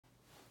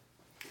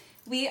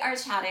We are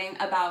chatting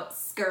about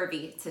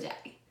scurvy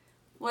today.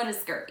 What is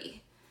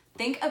scurvy?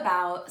 Think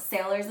about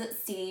sailors at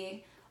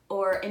sea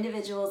or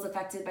individuals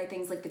affected by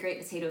things like the Great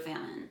Potato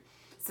Famine.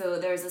 So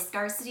there's a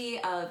scarcity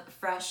of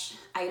fresh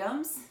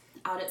items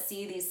out at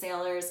sea. These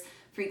sailors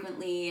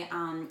frequently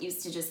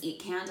used to just eat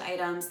canned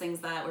items, things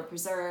that were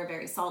preserved,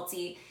 very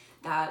salty,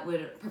 that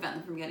would prevent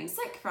them from getting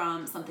sick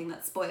from something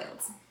that's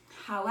spoiled.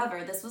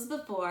 However, this was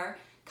before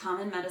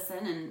common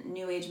medicine and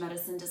New Age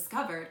medicine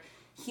discovered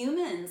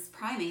humans,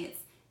 primates,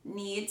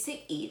 need to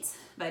eat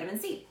vitamin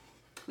C.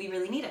 We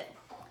really need it.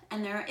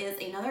 And there is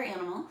another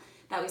animal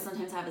that we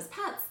sometimes have as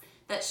pets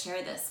that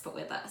share this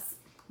with us.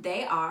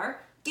 They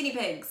are guinea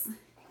pigs.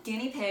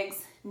 Guinea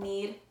pigs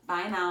need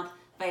by mouth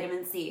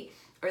vitamin C,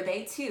 or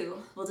they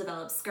too will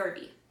develop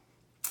scurvy.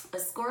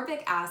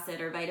 Ascorbic acid,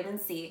 or vitamin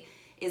C,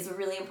 is a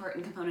really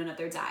important component of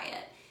their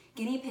diet.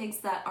 Guinea pigs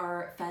that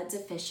are fed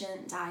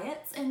deficient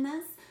diets in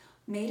this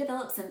may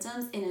develop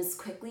symptoms in as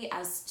quickly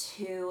as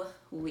 2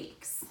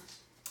 weeks.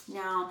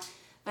 Now,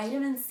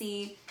 vitamin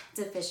C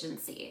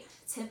deficiency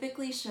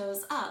typically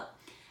shows up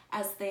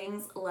as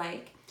things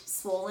like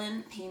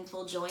swollen,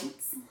 painful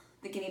joints.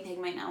 The guinea pig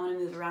might not want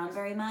to move around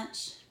very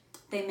much.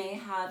 They may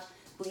have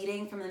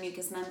bleeding from the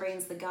mucous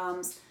membranes, the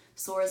gums,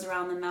 sores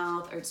around the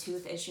mouth, or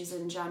tooth issues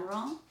in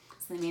general,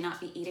 so they may not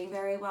be eating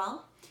very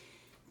well.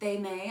 They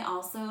may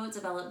also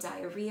develop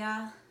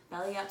diarrhea,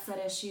 belly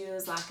upset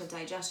issues, lack of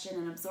digestion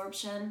and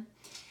absorption,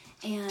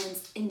 and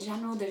in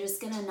general, they're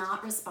just gonna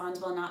not respond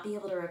well, not be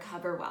able to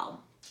recover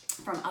well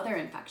from other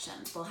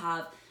infections. They'll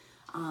have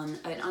an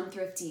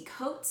unthrifty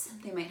coat,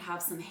 they might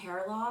have some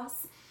hair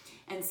loss,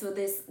 and so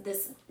this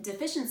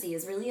deficiency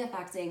is really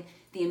affecting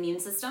the immune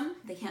system.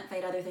 They can't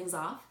fight other things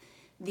off.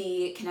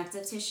 The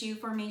connective tissue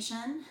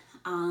formation,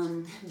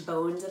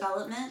 bone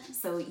development,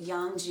 so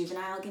young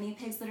juvenile guinea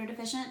pigs that are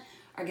deficient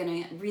are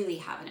gonna really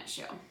have an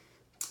issue.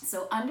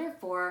 So under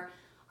 4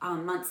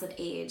 months of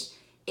age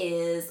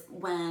is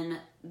when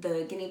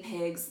the guinea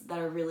pigs that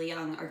are really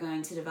young are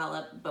going to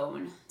develop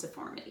bone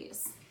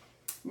deformities.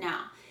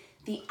 Now,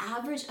 the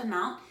average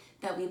amount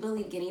that we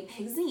believe guinea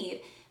pigs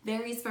need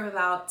varies from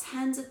about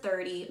 10 to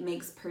 30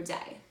 mg per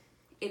day.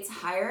 It's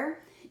higher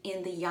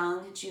in the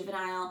young,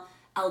 juvenile,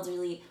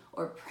 elderly,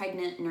 or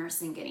pregnant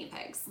nursing guinea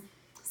pigs.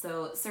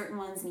 So certain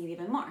ones need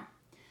even more.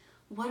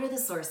 What are the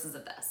sources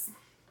of this?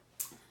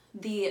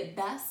 The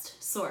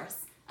best source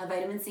of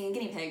vitamin C in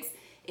guinea pigs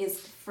is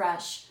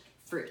fresh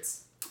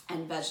fruits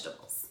and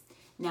vegetables.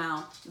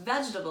 Now,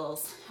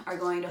 vegetables are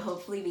going to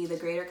hopefully be the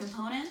greater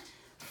component.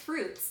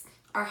 Fruits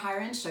are higher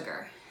in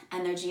sugar,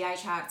 and their GI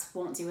tract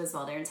won't do as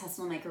well. Their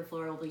intestinal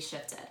microflora will be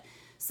shifted.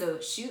 So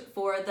shoot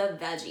for the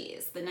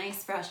veggies, the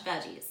nice fresh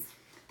veggies.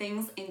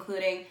 Things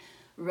including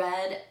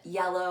red,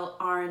 yellow,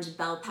 orange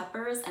bell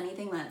peppers,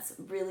 anything that's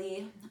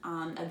really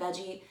a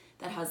veggie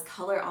that has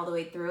color all the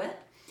way through it,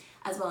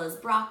 as well as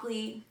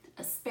broccoli,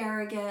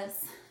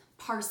 asparagus,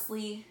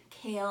 parsley,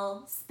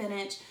 kale,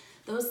 spinach.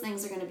 Those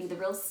things are going to be the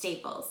real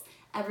staples.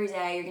 Every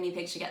day your guinea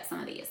pig should get some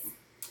of these.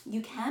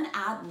 You can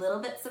add little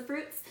bits of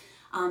fruits,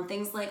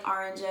 things like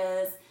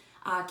oranges,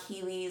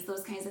 kiwis,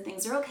 those kinds of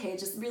things are okay.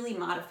 Just really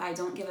modify,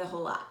 don't give a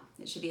whole lot.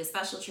 It should be a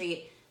special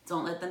treat.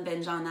 Don't let them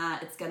binge on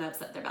that. It's going to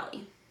upset their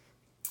belly.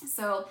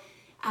 So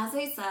as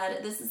I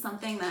said, this is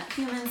something that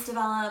humans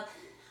develop,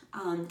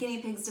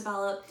 guinea pigs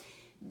develop.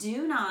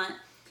 Do not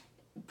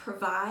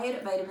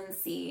provide vitamin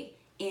C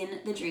in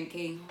the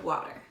drinking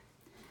water.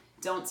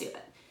 Don't do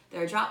it.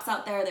 There are drops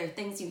out there, there are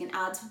things you can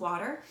add to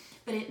water,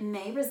 but it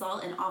may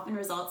result and often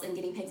results in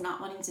guinea pigs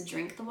not wanting to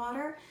drink the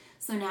water.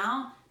 So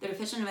now they're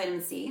deficient in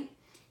vitamin C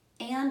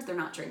and they're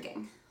not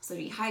drinking. So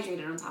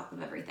dehydrated on top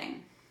of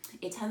everything.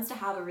 It tends to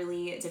have a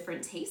really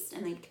different taste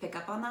and they pick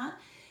up on that.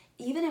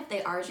 Even if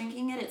they are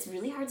drinking it, it's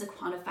really hard to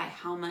quantify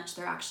how much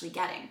they're actually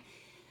getting.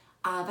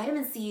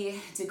 Vitamin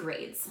C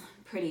degrades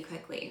pretty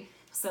quickly.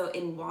 So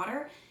in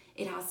water,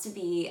 it has to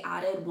be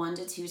added 1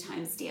 to 2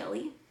 times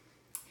daily.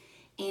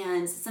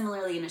 And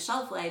similarly in a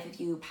shelf life, if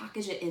you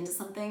package it into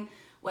something,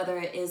 whether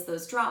it is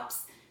those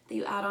drops that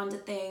you add onto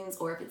things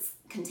or if it's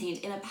contained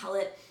in a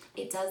pellet,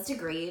 it does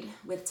degrade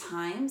with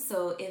time.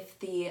 So if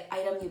the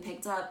item you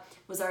picked up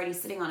was already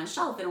sitting on a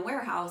shelf in a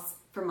warehouse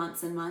for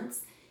months and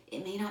months,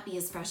 it may not be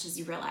as fresh as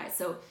you realize.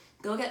 So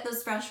go get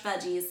those fresh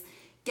veggies,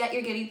 get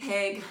your guinea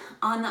pig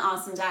on the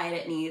awesome diet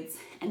it needs,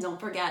 and don't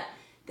forget,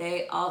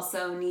 they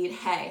also need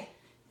hay.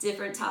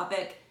 Different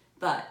topic,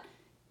 but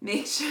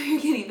make sure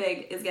your guinea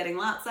pig is getting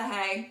lots of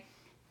hay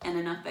and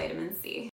enough vitamin C.